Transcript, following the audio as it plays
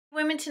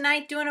Women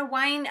tonight doing a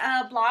wine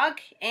blog,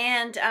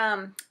 and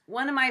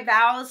one of my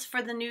vows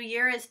for the new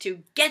year is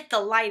to get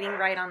the lighting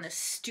right on this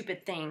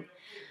stupid thing.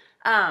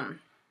 Never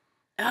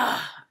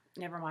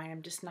mind,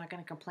 I'm just not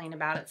going to complain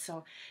about it.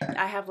 So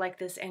I have like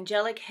this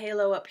angelic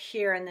halo up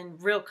here and then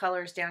real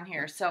colors down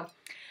here. So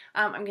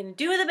I'm going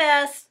to do the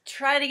best,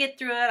 try to get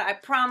through it. I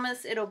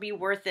promise it'll be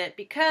worth it,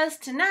 because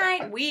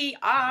tonight we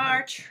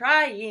are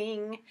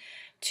trying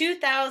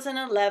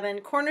 2011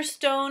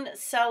 Cornerstone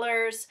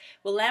Cellars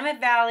Willamette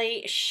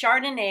Valley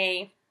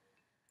Chardonnay.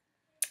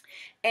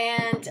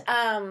 And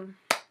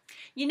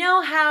you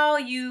know how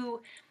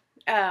you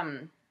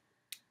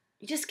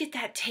just get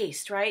that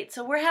taste, right?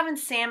 So we're having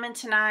salmon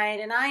tonight,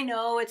 and I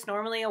know it's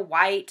normally a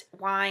white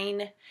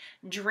wine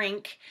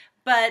drink,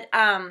 but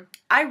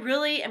I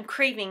really am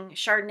craving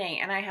Chardonnay,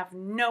 and I have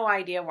no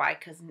idea why,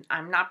 because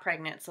I'm not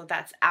pregnant, so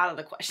that's out of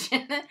the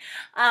question.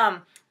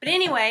 But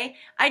anyway,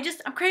 I'm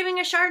craving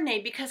a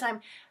Chardonnay because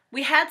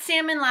we had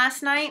salmon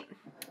last night,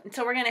 and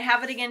so we're gonna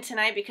have it again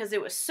tonight because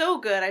it was so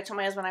good. I told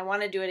my husband I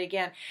want to do it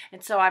again,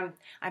 and so I'm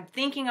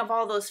thinking of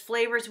all those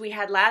flavors we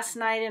had last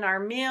night in our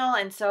meal,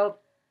 and so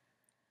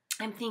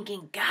I'm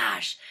thinking,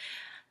 gosh,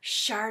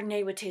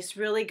 Chardonnay would taste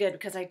really good,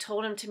 because I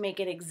told him to make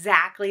it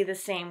exactly the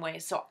same way.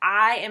 So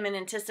I am in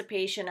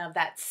anticipation of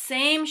that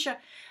same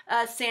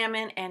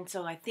salmon, and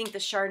so I think the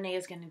Chardonnay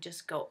is going to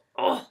just go,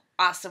 oh,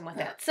 awesome with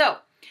it. So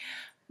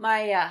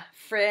my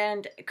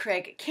friend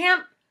Craig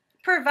Camp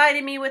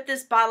provided me with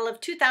this bottle of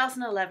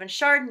 2011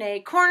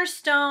 Chardonnay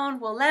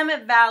Cornerstone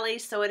Willamette Valley.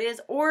 So it is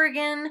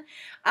Oregon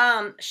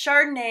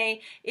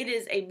Chardonnay. It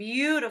is a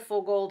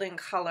beautiful golden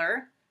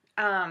color.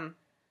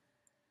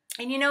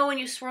 And you know, when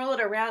you swirl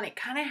it around, it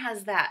kind of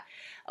has that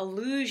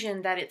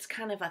illusion that it's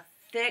kind of a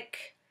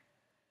thick,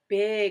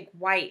 big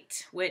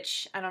white,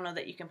 which I don't know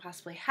that you can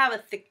possibly have a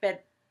thick,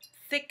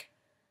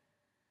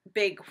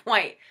 big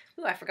white.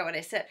 Ooh, I forgot what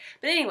I said.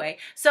 But anyway,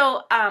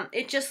 so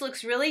it just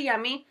looks really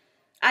yummy.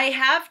 I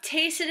have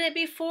tasted it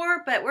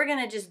before, but we're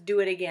going to just do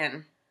it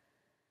again.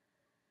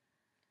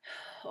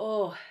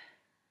 Oh.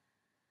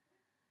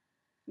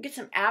 Get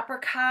some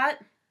apricot.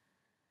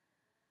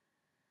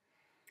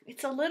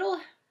 It's a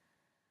little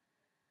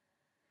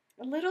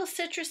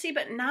citrusy,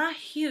 but not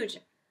huge.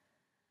 I'm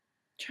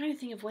trying to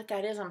think of what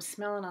that is I'm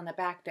smelling on the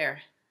back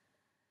there.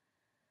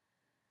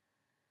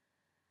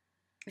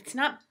 It's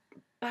not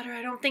butter.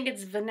 I don't think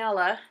it's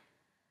vanilla.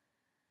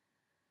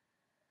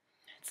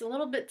 It's a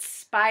little bit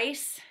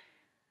spice.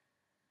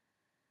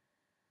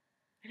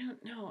 I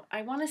don't know.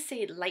 I want to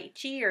say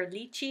lychee or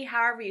lychee,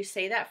 however you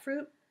say that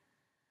fruit.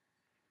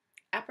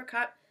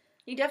 Apricot.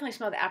 You definitely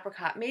smell the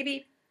apricot.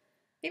 Maybe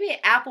an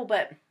apple,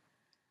 but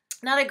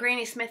not a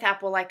Granny Smith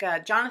apple, like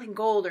a Jonathan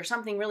Gold or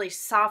something really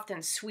soft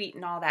and sweet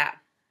and all that.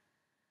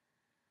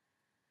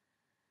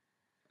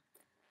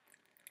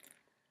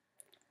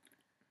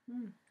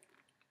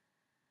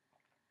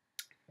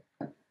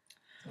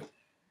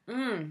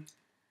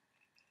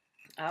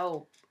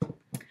 Oh.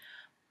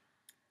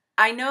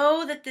 I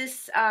know that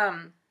this,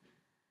 I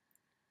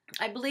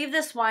believe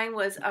this wine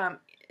was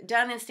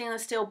done in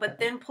stainless steel, but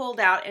then pulled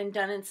out and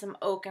done in some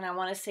oak, and I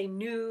want to say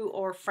new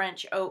or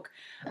French oak.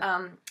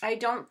 I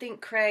don't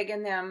think Craig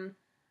and them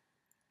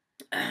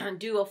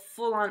do a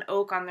full-on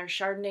oak on their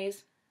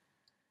Chardonnays.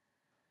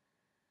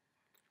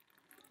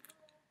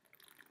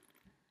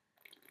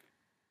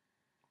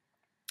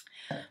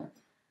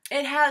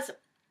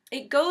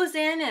 It goes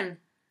in and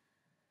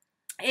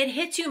it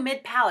hits you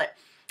mid-palate.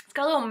 It's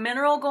got a little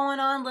mineral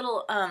going on,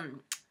 little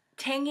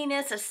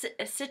tanginess,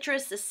 a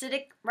citrus,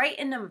 acidic, right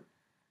in the.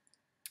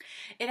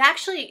 It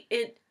actually,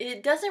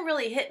 it doesn't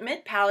really hit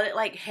mid-palate. It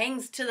like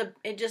hangs to the,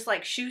 it just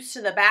like shoots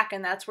to the back,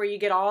 and that's where you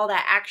get all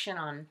that action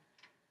on.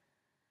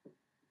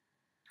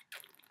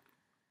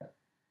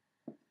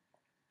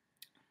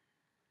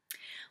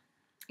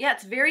 Yeah,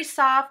 it's very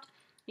soft.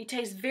 You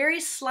taste very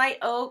slight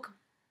oak.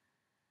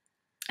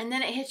 And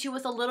then it hits you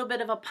with a little bit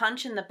of a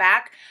punch in the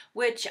back,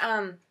 which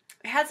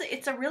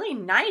it's a really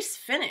nice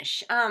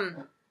finish.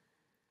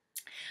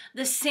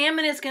 The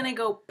salmon is going to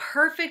go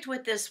perfect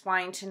with this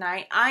wine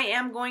tonight. I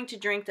am going to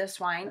drink this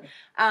wine.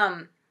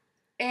 I'm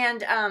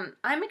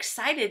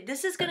excited.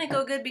 This is going to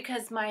go good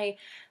because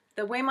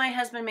the way my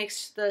husband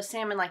makes the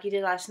salmon like he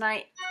did last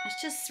night,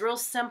 it's just real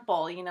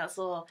simple. You know, it's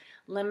a little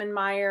lemon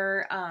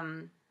Meyer,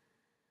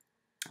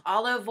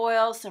 olive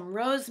oil, some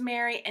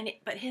rosemary,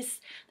 but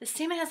the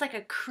salmon has like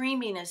a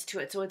creaminess to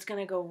it, so it's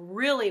going to go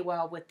really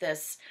well with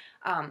this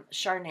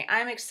Chardonnay.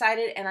 I'm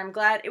excited, and I'm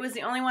glad it was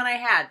the only one I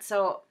had.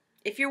 So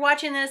if you're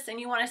watching this and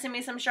you want to send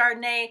me some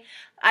Chardonnay,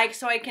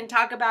 so I can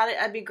talk about it,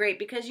 that'd be great,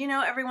 because you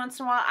know, every once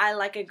in a while I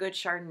like a good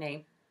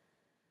Chardonnay.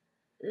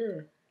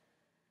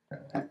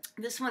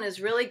 This one is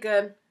really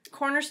good.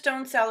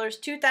 Cornerstone Cellars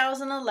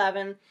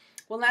 2011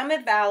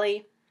 Willamette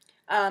Valley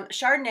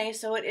Chardonnay.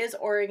 So it is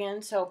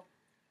Oregon. So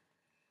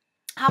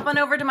hop on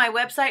over to my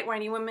website,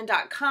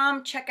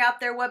 winywomen.com, check out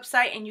their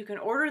website, and you can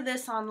order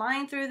this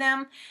online through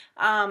them,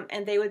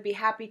 and they would be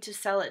happy to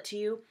sell it to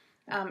you.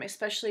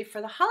 especially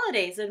for the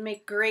holidays. It would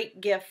make a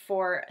great gift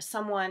for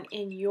someone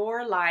in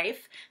your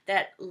life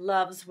that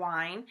loves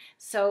wine.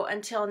 So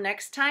until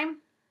next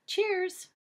time, cheers!